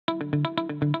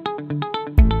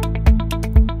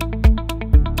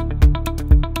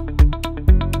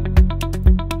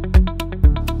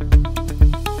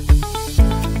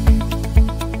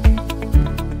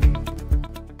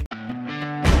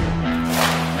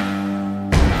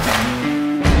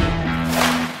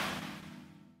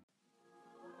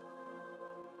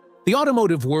The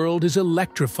automotive world is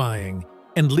electrifying,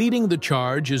 and leading the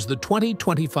charge is the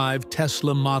 2025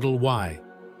 Tesla Model Y.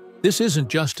 This isn't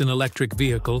just an electric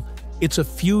vehicle, it's a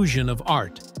fusion of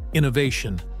art,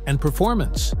 innovation, and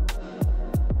performance.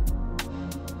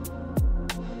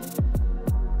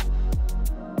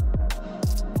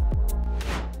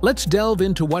 Let's delve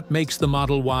into what makes the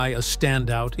Model Y a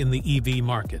standout in the EV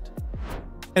market.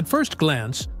 At first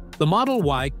glance, the Model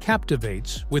Y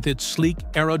captivates with its sleek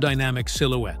aerodynamic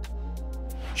silhouette.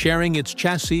 Sharing its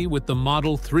chassis with the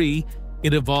Model 3,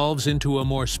 it evolves into a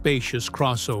more spacious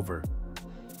crossover.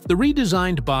 The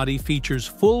redesigned body features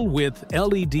full-width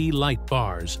LED light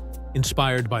bars,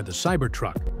 inspired by the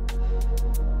Cybertruck.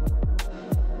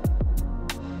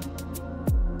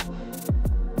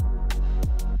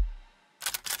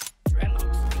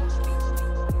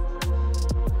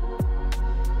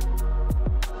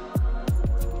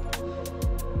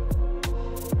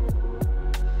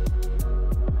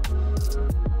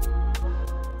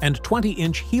 And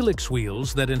 20-inch helix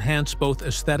wheels that enhance both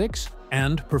aesthetics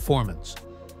and performance.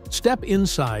 Step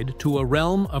inside to a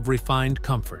realm of refined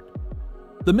comfort.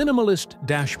 The minimalist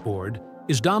dashboard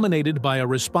is dominated by a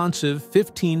responsive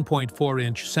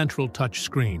 15.4-inch central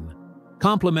touchscreen,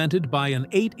 complemented by an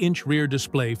 8-inch rear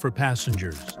display for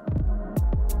passengers.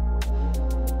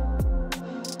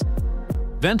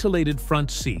 Ventilated front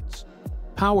seats,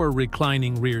 power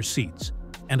reclining rear seats,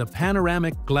 and a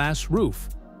panoramic glass roof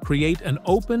create an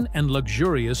open and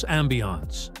luxurious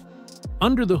ambiance.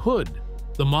 Under the hood,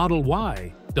 the Model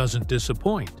Y doesn't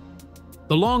disappoint.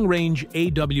 The long-range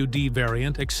AWD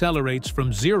variant accelerates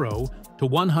from 0 to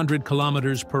 100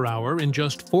 km per hour in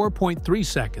just 4.3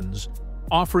 seconds,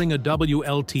 offering a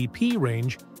WLTP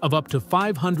range of up to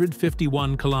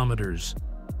 551 kilometers.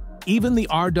 Even the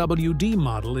RWD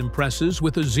model impresses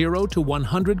with a 0 to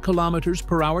 100 km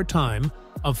per hour time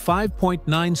of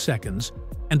 5.9 seconds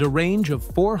and a range of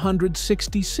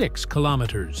 466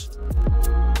 kilometers.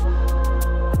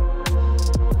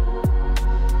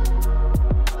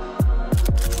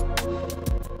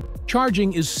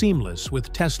 Charging is seamless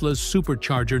with Tesla's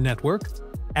Supercharger network,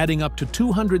 adding up to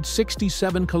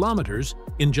 267 kilometers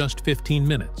in just 15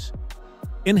 minutes.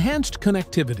 Enhanced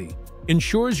connectivity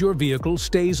ensures your vehicle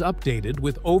stays updated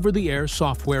with over-the-air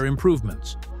software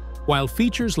improvements, while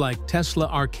features like Tesla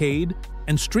Arcade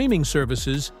and streaming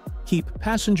services keep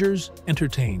passengers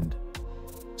entertained.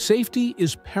 Safety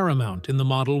is paramount in the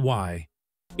Model Y.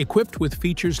 Equipped with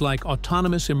features like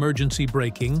autonomous emergency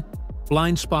braking,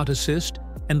 blind spot assist,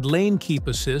 and lane keep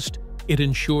assist, it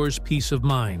ensures peace of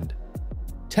mind.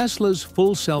 Tesla's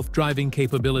full self-driving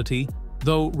capability,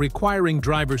 though requiring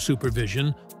driver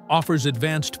supervision, offers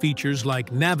advanced features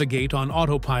like Navigate on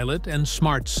Autopilot and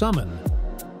Smart Summon.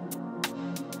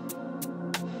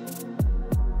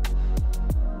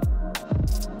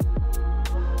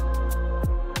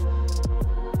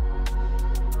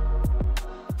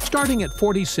 Starting at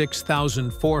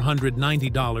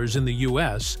 $46,490 in the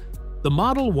US, the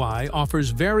Model Y offers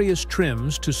various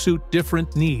trims to suit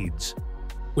different needs.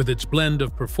 With its blend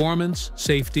of performance,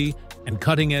 safety, and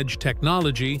cutting-edge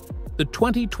technology, the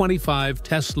 2025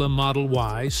 Tesla Model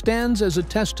Y stands as a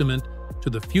testament to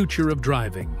the future of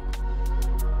driving.